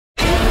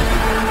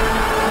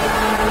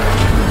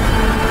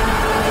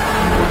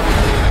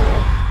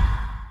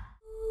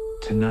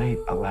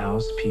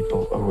allows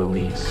people a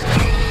release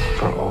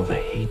for all the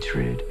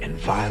hatred and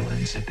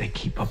violence that they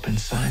keep up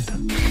inside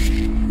them.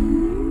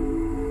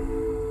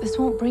 This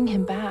won't bring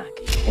him back.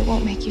 It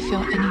won't make you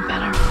feel any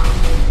better.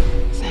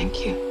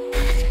 Thank you.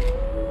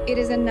 It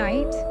is a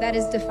night that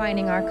is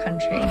defining our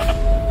country.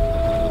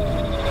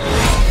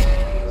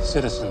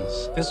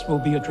 Citizens, this will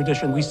be a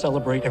tradition we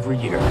celebrate every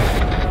year.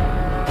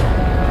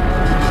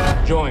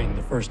 Join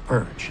the First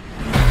Purge.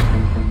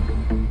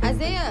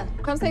 Isaiah,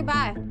 come say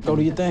bye. Go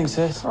do your thing,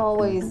 sis.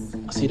 Always.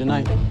 I'll see you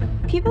tonight.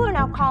 People are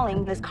now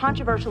calling this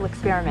controversial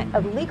experiment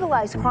of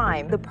legalized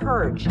crime the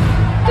Purge. Do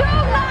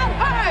not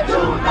purge! Do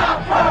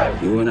not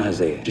purge! You and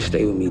Isaiah, just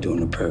stay with me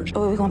during the purge.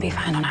 Oh, we're gonna be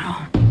fine on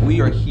our own. We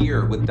are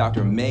here with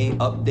Dr. May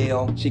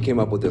Updale. She came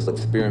up with this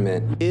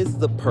experiment. Is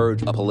the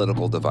purge a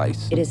political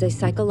device? It is a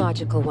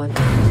psychological one.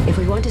 If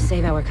we want to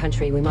save our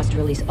country, we must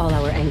release all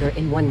our anger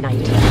in one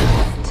night.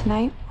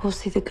 Tonight, we'll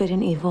see the good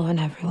and evil in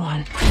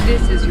everyone.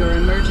 This is your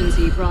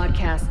emergency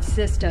broadcast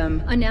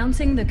system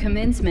announcing the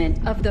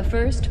commencement of the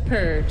First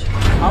Purge.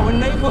 Our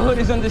neighborhood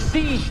is under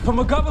siege from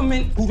a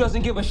government who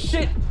doesn't give a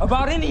shit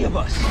about any of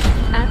us.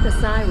 At the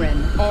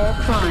siren, all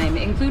crime,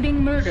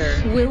 including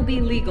murder, will be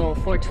legal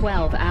for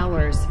 12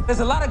 hours.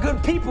 There's a lot of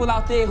good people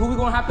out there who we're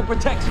gonna have to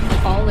protect.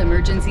 All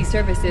emergency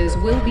services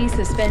will be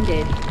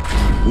suspended.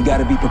 We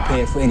gotta be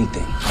prepared for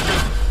anything.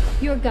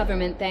 Your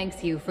government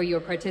thanks you for your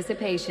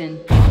participation.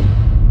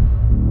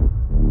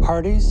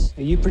 Parties,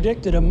 you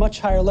predicted a much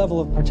higher level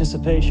of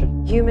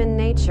participation. Human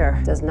nature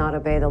does not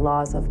obey the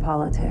laws of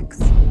politics.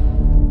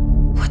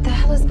 What the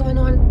hell is going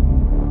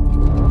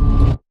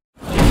on?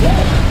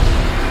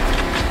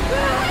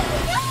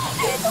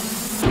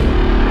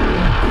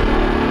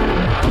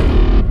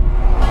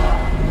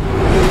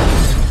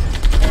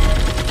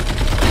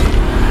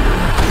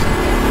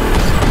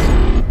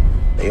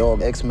 They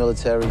all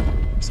ex-military.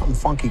 Something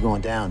funky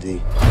going down,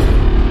 D.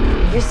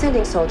 You're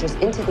sending soldiers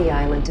into the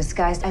island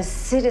disguised as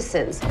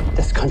citizens.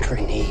 This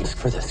country needs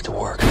for this to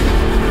work.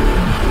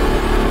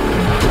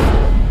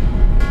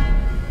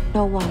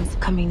 No one's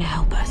coming to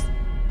help us.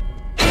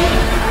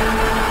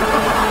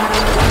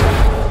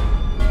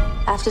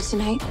 After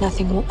tonight,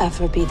 nothing will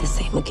ever be the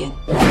same again.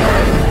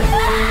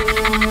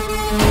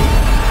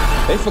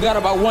 They forgot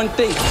about one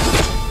thing.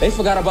 They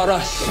forgot about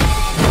us.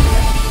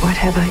 What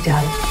have I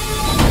done?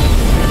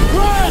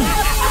 Run!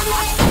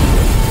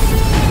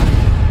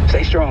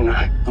 Stay strong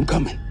now. I'm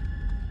coming.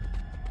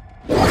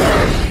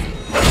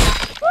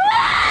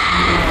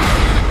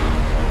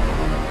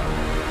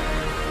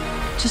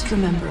 Just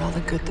remember all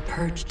the good the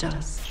Purge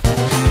does.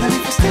 And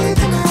if you stay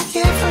the night,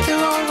 yeah, for the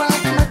all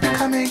right, might be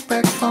coming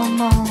back for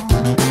more.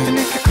 And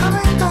if you're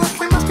coming